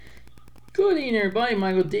Good evening, everybody.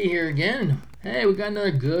 Michael D here again. Hey, we got another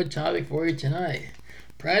good topic for you tonight.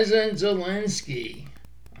 President Zelensky,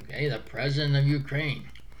 okay, the president of Ukraine,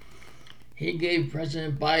 he gave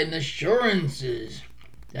President Biden assurances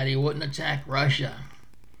that he wouldn't attack Russia.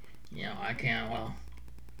 I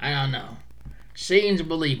don't know. Seeing's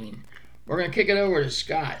believing. We're going to kick it over to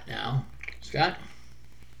Scott now. Scott?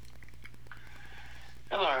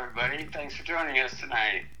 Hello, everybody. Thanks for joining us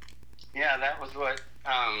tonight. Yeah, that was what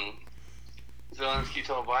Zelensky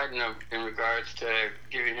told Biden in regards to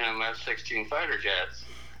giving him F-16 fighter jets.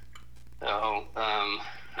 So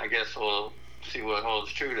I guess we'll see what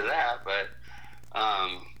holds true to that. But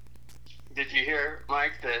did you hear,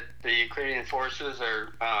 Mike, that the Ukrainian forces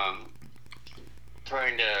are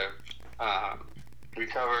trying to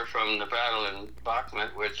recover from the battle in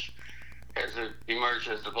Bakhmut, which has emerged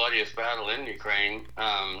as the bloodiest battle in Ukraine,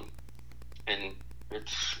 and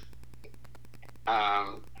it's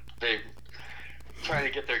they've trying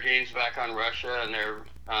to get their gains back on Russia, and they're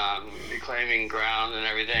reclaiming ground and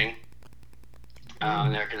everything.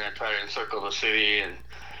 And they're going to try to encircle the city and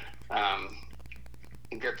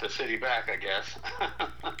get the city back, I guess.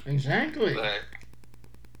 Exactly. But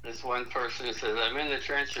this one person says, "I'm in the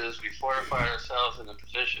trenches. We fortified ourselves in the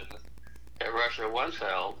position that Russia once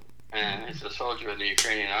held." And it's a soldier of the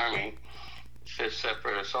Ukrainian army, 5th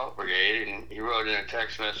Separate Assault Brigade, and he wrote in a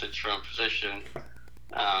text message from a position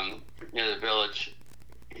near the village.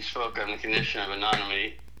 He spoke on the condition of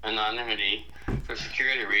anonymity for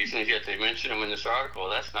security reasons, yet they mention him in this article.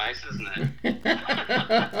 That's nice, isn't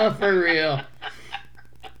it? For real.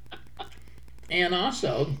 And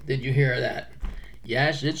also, did you hear that?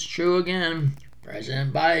 Yes, it's true again.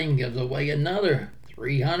 President Biden gives away another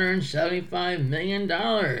 $375 million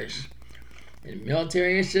in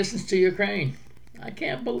military assistance to Ukraine. I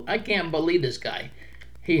can't believe this guy.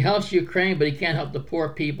 He helps Ukraine, but he can't help the poor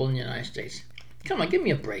people in the United States. Come on, give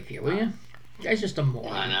me a break here, will you? You guy's just a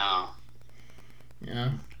moron. I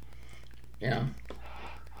know.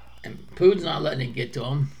 And Putin's not letting it get to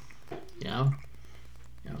him.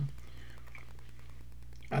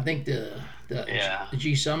 I think the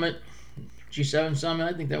G7 summit,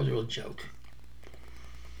 I think that was a real joke.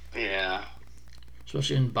 Yeah.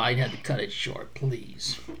 Especially when Biden had to cut it short,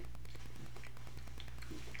 please.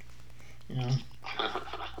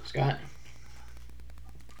 Scott?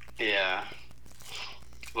 Yeah.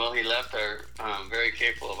 Well, he left our very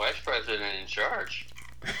capable vice president in charge.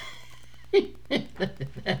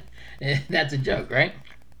 That's a joke, right?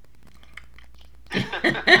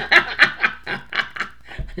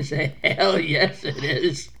 I say, hell yes, it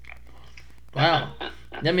is. Wow.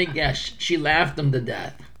 Let me guess. She laughed him to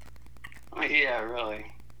death. Yeah, really.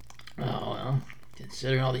 Oh, well,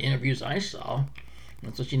 considering all the interviews I saw,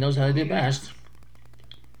 that's what she knows how to do best.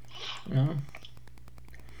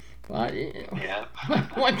 But, yeah.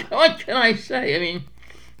 what can I say? I mean,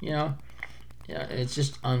 it's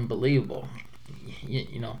just unbelievable.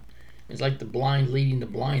 It's like the blind leading the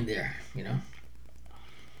blind there,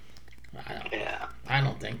 I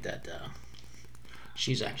don't think that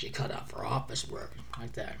she's actually cut out for office work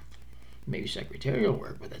like that. Maybe secretarial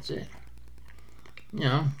work, but that's it.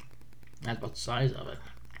 That's about the size of it.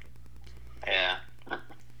 Yeah.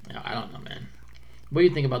 I don't know, man. What do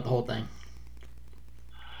you think about the whole thing?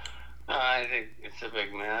 I think it's a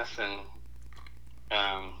big mess, and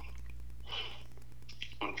I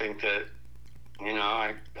think that,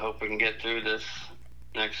 I hope we can get through this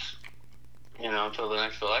next, until the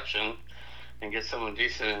next election and get someone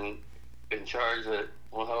decent in charge that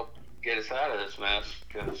will help get us out of this mess,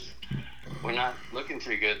 because we're not looking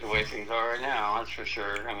too good the way things are right now, that's for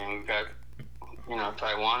sure. I mean, we've got,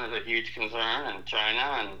 Taiwan is a huge concern, and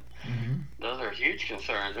China, and those are huge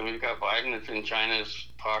concerns. And we've got Biden that's in China's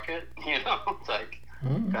pocket, it's like,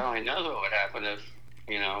 God only knows what would happen if,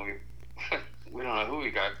 we don't know who we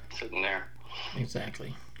got sitting there.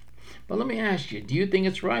 Exactly. But let me ask you, do you think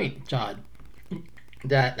it's right, Todd,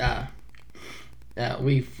 that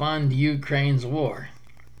we fund Ukraine's war?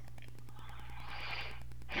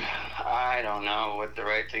 I don't know what the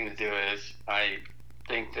right thing to do is. I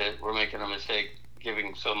think that we're making a mistake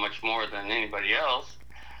giving so much more than anybody else,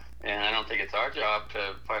 and I don't think it's our job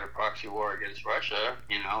to fight a proxy war against Russia.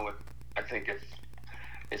 I think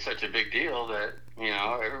it's such a big deal that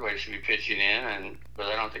everybody should be pitching in, but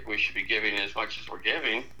I don't think we should be giving as much as we're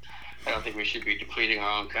giving. I don't think we should be depleting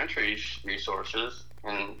our own country's resources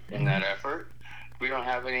in that effort. We don't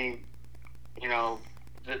have any,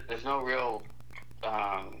 there's no real,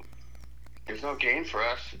 there's no gain for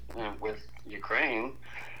us with Ukraine,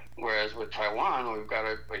 whereas with Taiwan, we've got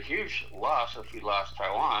a huge loss if we lost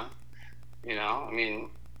Taiwan.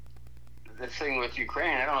 this thing with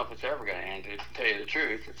Ukraine, I don't know if it's ever going to end. To tell you the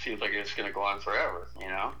truth, it seems like it's going to go on forever. You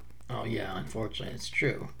know. Oh yeah, unfortunately, it's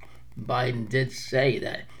true. Biden did say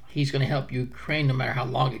that he's going to help Ukraine no matter how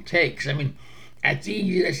long it takes. I mean, it's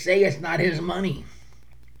easy to say it's not his money.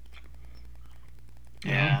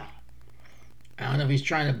 You Yeah. know? I don't know if he's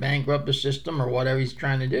trying to bankrupt the system or whatever he's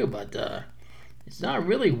trying to do, but it's not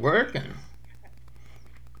really working.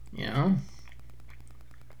 You know?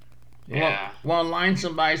 Yeah. Want to line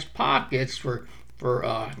somebody's pockets for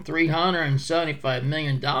 $375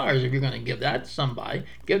 million if you're going to give that to somebody.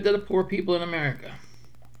 Give it to the poor people in America.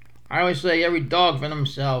 I always say every dog for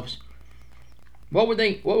themselves. What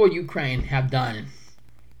would Ukraine have done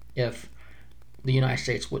if the United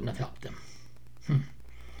States wouldn't have helped them?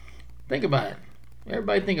 Think about it.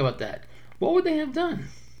 Everybody think about that. What would they have done?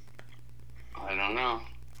 I don't know.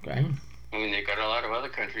 Okay. I mean, they got a lot of other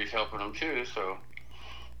countries helping them too. So.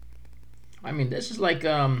 I mean, this is like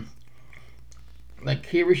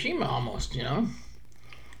Hiroshima almost, you know.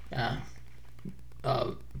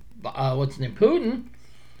 What's his name? Putin.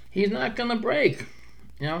 He's not gonna break,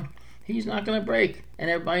 you know. He's not gonna break, and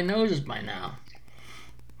everybody knows this by now.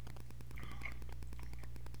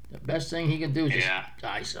 The best thing he can do is just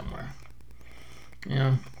die somewhere, you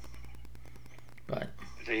know. But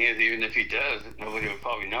the thing is, even if he does, nobody would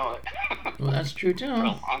probably know it. Well, that's true too. For a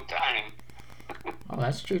long time. Oh,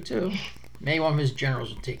 that's true too. Maybe one of his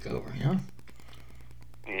generals will take over, you know.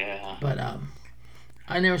 Yeah. But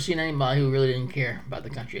I never seen anybody who really didn't care about the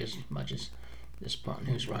country as much as this Putin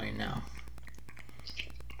who's running now.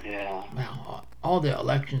 Yeah. Wow, all the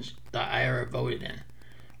elections that I ever voted in.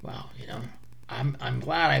 Wow, you know, I'm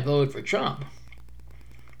glad I voted for Trump.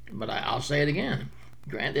 But I'll say it again.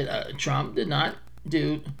 Granted, Trump did not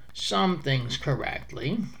do some things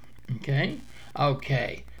correctly. Okay?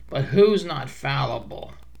 Okay. But who's not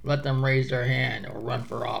fallible? Let them raise their hand or run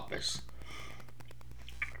for office.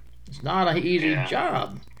 It's not an easy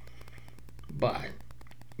job. But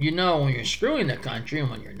you know when you're screwing the country and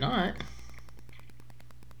when you're not.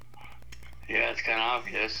 Yeah, it's kind of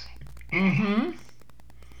obvious. Mm-hmm.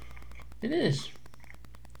 It is.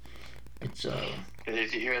 It's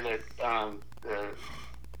Did you hear that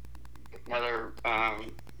another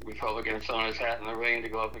Republican throwing his hat in the ring to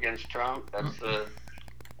go up against Trump? That's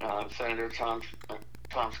Senator Tom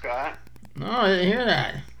Scott. No, I didn't hear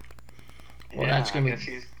that. Well, yeah, that's gonna I guess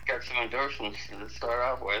he's got some endorsements to start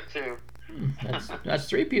off with too. That's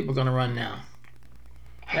 3 people gonna run now.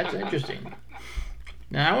 That's interesting.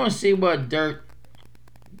 Now I want to see what dirt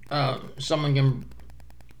someone can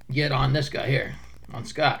get on this guy here, on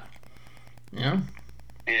Scott. You know?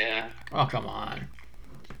 Yeah. Oh, come on.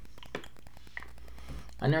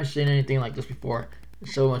 I've never seen anything like this before.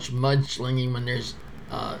 So much mudslinging when there's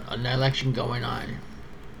an election going on.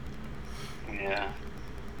 Yeah.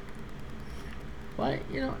 But,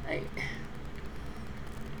 you know,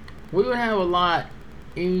 we would have a lot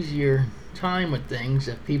easier time with things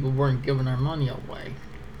if people weren't giving our money away.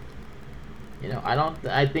 You know,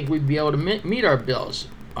 I think we'd be able to meet our bills,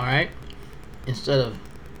 all right? Instead of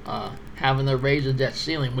having to raise the debt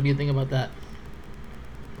ceiling. What do you think about that?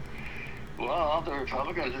 Well, all the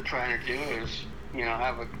Republicans are trying to do is, you know,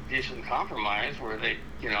 have a decent compromise where they,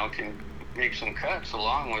 you know, can make some cuts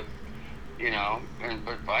along with, you know,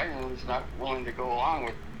 but Biden's not willing to go along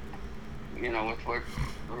with, you know, with what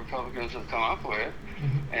the Republicans have come up with.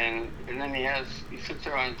 Mm-hmm. And then he sits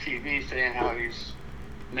there on TV saying how he's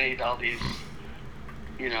made all these,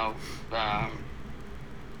 you know, I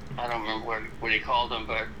don't remember what he called them,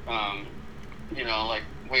 but, you know, like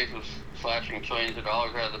ways of slashing trillions of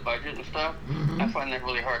dollars out of the budget and stuff. Mm-hmm. I find that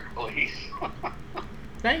really hard to believe.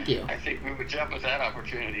 Thank you. I think we would jump at that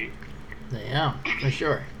opportunity. Yeah, for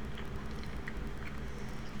sure.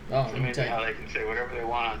 Oh, it's amazing how they can say whatever they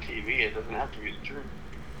want on TV. It doesn't have to be the truth.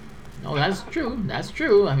 No, that's true. That's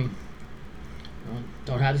true. I mean,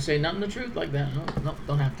 don't have to say nothing the truth like that. No,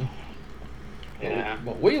 don't have to. Yeah.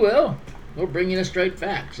 But we will. We'll bring you the straight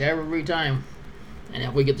facts every time. And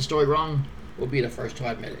if we get the story wrong, we'll be the first to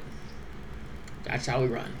admit it. That's how we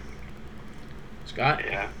run. Scott?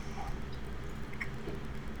 Yeah.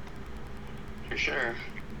 For sure.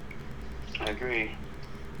 I agree.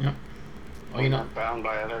 Yep. Well, we're not bound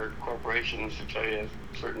by other corporations to tell you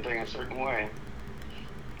a certain thing a certain way.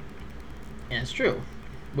 And it's true.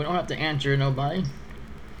 We don't have to answer nobody.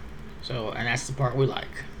 So, and that's the part we like.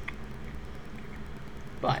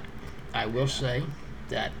 But I will say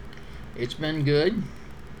that it's been good.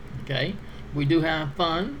 Okay? We do have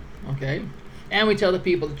fun. Okay? And we tell the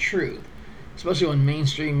people the truth. Especially when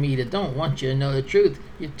mainstream media don't want you to know the truth.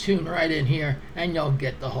 You tune right in here and you'll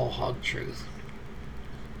get the whole hog truth.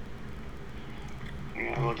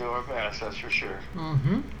 Yeah. We'll do our best, that's for sure.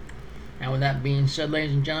 Mm-hmm. And with that being said,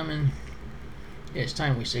 ladies and gentlemen, it's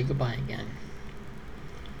time we say goodbye again.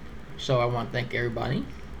 So I want to thank everybody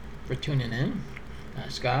for tuning in.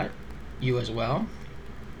 Scott, you as well.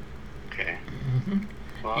 Okay. Mm-hmm.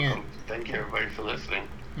 Welcome. And, thank you, everybody, for listening.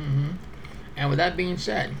 Mm-hmm. And with that being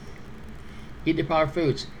said, eat the power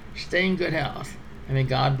foods, stay in good health, and may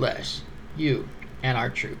God bless you and our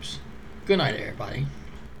troops. Good night, everybody.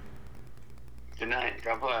 Good night.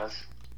 God bless.